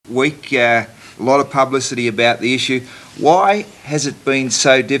week, a lot of publicity about the issue. Why has it been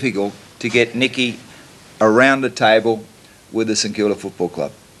so difficult to get Nicky around the table with the St Kilda Football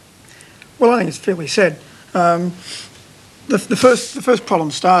Club? Well, I think it's fairly sad. The first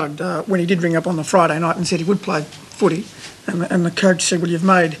problem started when he did ring up on the Friday night and said he would play footy, and the coach said, well, you've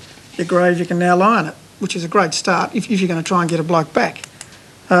made your grave, you can now lie on it, which is a great start if you're going to try and get a bloke back.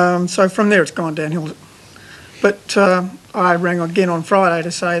 So from there it's gone downhill. But I rang again on Friday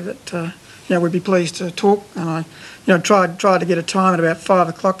to say that we'd be pleased to talk, and I tried to get a time at about 5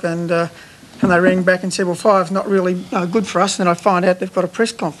 o'clock, and they rang back and said, well, 5's not really good for us, and then I find out they've got a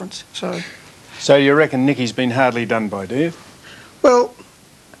press conference. So you reckon Nicky's been hardly done by, do you? Well,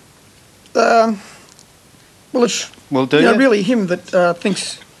 it's really him that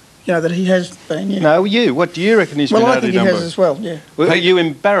thinks that he has been. Yeah. No, you. What do you reckon he's been hardly done by? Well, I think he has as well. Yeah. Are you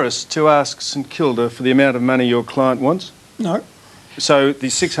embarrassed to ask St Kilda for the amount of money your client wants? No. So the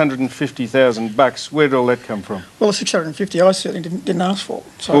 $650,000, where did all that come from? Well, the 650 I certainly didn't ask for.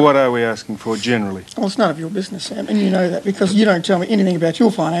 So. Well, what are we asking for generally? Well, it's none of your business, Sam, and you know that because you don't tell me anything about your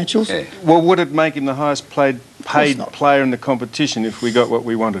financials. Yeah. Well, would it make him the highest paid player in the competition if we got what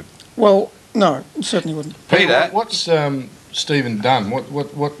we wanted? Well, no, it certainly wouldn't. Peter, what's Stephen done? What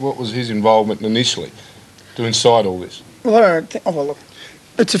was his involvement initially to incite all this? Well, I don't think. Oh, well, look,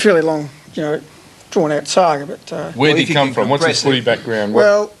 it's a fairly long, drawn-out saga, but... Where did he come from? What's his footy background?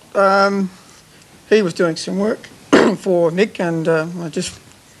 Well, he was doing some work for Nick, and I just,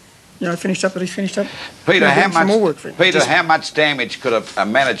 finished up what he finished up. Peter, how much damage could a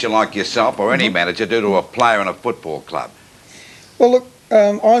manager like yourself or any manager do to a player in a football club? Well, look,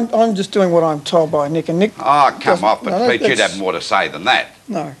 I'm just doing what I'm told by Nick, and Nick... Oh, come off, but Pete, you'd have more to say than that.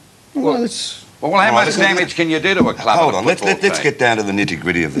 No. Well, it's... Well, how much damage can you do to a club? Hold on, let's get down to the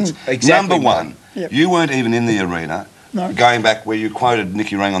nitty-gritty of this. Exactly. Number one, you weren't even in the arena, going back where you quoted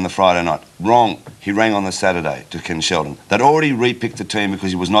Nicky rang on the Friday night. Wrong. He rang on the Saturday to Ken Sheldon. They'd already re-picked the team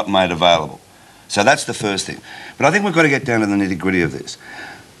because he was not made available. So that's the first thing. But I think we've got to get down to the nitty-gritty of this.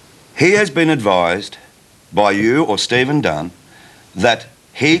 He has been advised by you or Stephen Dunn that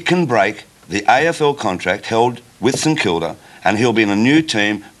he can break the AFL contract held with St Kilda and he'll be in a new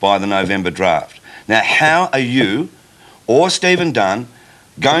team by the November draft. Now, how are you or Stephen Dunn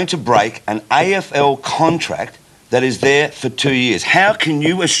going to break an AFL contract that is there for 2 years? How can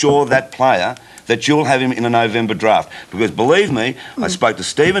you assure that player that you'll have him in a November draft? Because believe me, I spoke to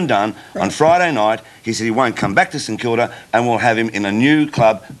Stephen Dunn on Friday night. He said he won't come back to St Kilda and we'll have him in a new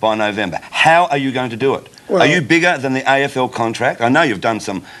club by November. How are you going to do it? Well, are you bigger than the AFL contract? I know you've done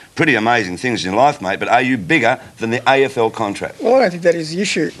some pretty amazing things in your life, mate, but are you bigger than the AFL contract? Well, I don't think that is the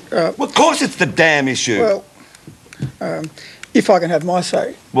issue. Well, of course it's the damn issue. Well, if I can have my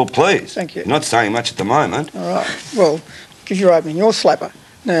say. Well, please. Thank you. You're not saying much at the moment. All right. Well, because you're opening your slapper.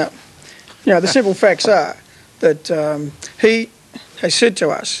 Now, the simple facts are that he has said to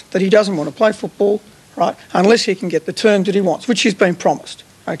us that he doesn't want to play football, right, unless he can get the terms that he wants, which he's been promised.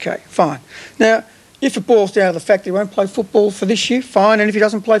 Okay, fine. Now, if it boils down to the fact that he won't play football for this year, fine, and if he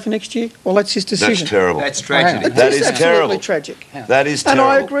doesn't play for next year, well, that's his decision. That's terrible. That's tragic. That is absolutely tragic. That is terrible.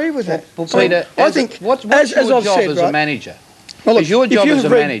 And I agree with that. Well, Peter, I think, what's your job as a manager? Well, look, your job as a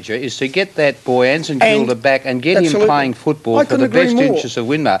manager is to get that boy and St Kilda back and get him playing football for the best interests of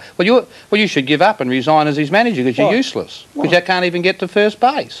Winmar. Well, you should give up and resign as his manager because you're useless. Because you can't even get to first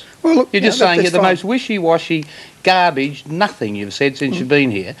base. Well, look, you're just saying you're the most wishy-washy garbage, nothing you've said since you've been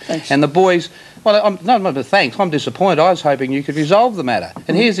here. Thanks. And the boys... Well, thanks. I'm disappointed. I was hoping you could resolve the matter.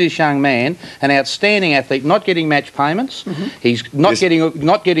 And here's this young man, an outstanding athlete, not getting match payments. He's not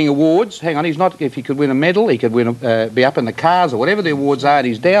getting awards. Hang on, he's not. If he could win a medal, he could win be up in the cars or whatever the awards are. And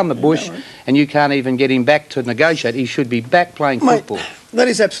he's down the bush, and you can't even get him back to negotiate. He should be back playing football. That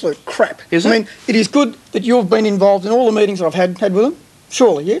is absolute crap. Is it? I mean, it is good that you've been involved in all the meetings that I've had with him.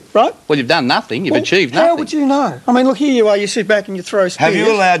 Surely, yeah, right? Well, you've done nothing. You've achieved nothing. How would you know? I mean, look, here you are, you sit back and you throw spears. Have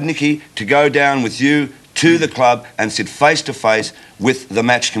you allowed Nicky to go down with you to the club and sit face-to-face with the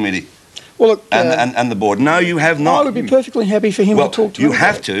match committee? Well, look... and the board? No, you have not. I would be perfectly happy for him to talk to him. You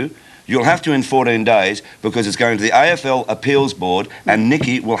have to. You'll have to in 14 days because it's going to the AFL Appeals Board and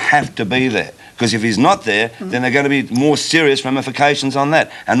Nicky will have to be there. Because if he's not there, then there are going to be more serious ramifications on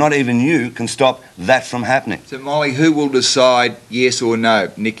that. And not even you can stop that from happening. So, Molly, who will decide yes or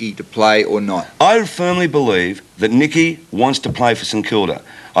no, Nicky to play or not? I firmly believe that Nicky wants to play for St Kilda.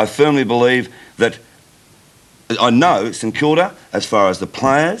 I firmly believe that... I know St Kilda, as far as the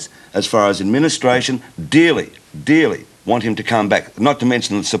players, as far as administration, dearly want him to come back, not to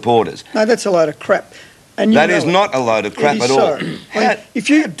mention the supporters. No, that's a load of crap. And That is not a load of crap It at is all. so. I mean, if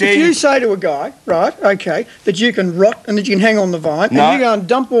you say to a guy, right, okay, that you can rot and that you can hang on the vine, No. and you go and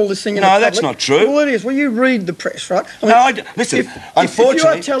dump all this thing in the public. No, that's not true. Well, it is. Well, you read the press, right? I mean, Listen. if you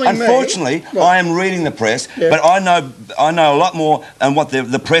are telling me- Unfortunately, Right. I am reading the press, Yeah. but I know a lot more than what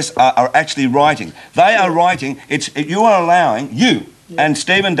the press are actually writing. They are writing. You and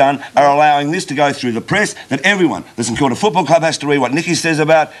Stephen Dunn are allowing this to go through the press, that everyone, the St Kilda Football Club has to read what Nicky says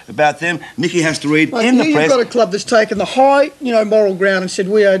about them. Nicky has to read Like, in the here press. you've got a club that's taken the high, moral ground and said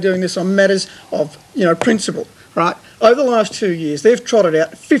we are doing this on matters of, principle, right? Over the last 2 years, they've trotted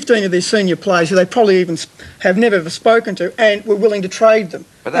out 15 of their senior players who they probably even have never ever spoken to, and were willing to trade them.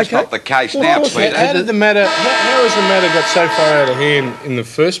 But that's not the case Well, now, of course Peter. How did the matter? How has the matter got so far out of hand in the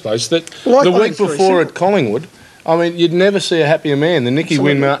first place that Well, I the think week it's very before simple. at Collingwood, I mean, you'd never see a happier man than Nicky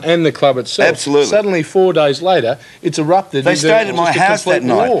Absolutely. Winmar and the club itself. Absolutely. Suddenly, 4 days later, it's erupted. They into stayed at my just a house that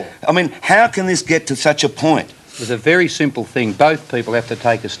complete night. war. I mean, how can this get to such a point? There's a very simple thing. Both people have to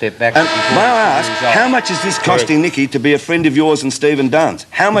take a step back. And may I ask, how much is this costing Nicky to be a friend of yours and Stephen Dunn's?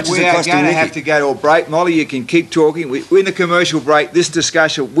 How much is We it are costing going to Nicky? have to go to a break. Molly, you can keep talking. We're in the commercial break. This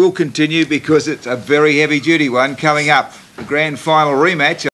discussion will continue because it's a very heavy-duty one coming up. The grand final rematch.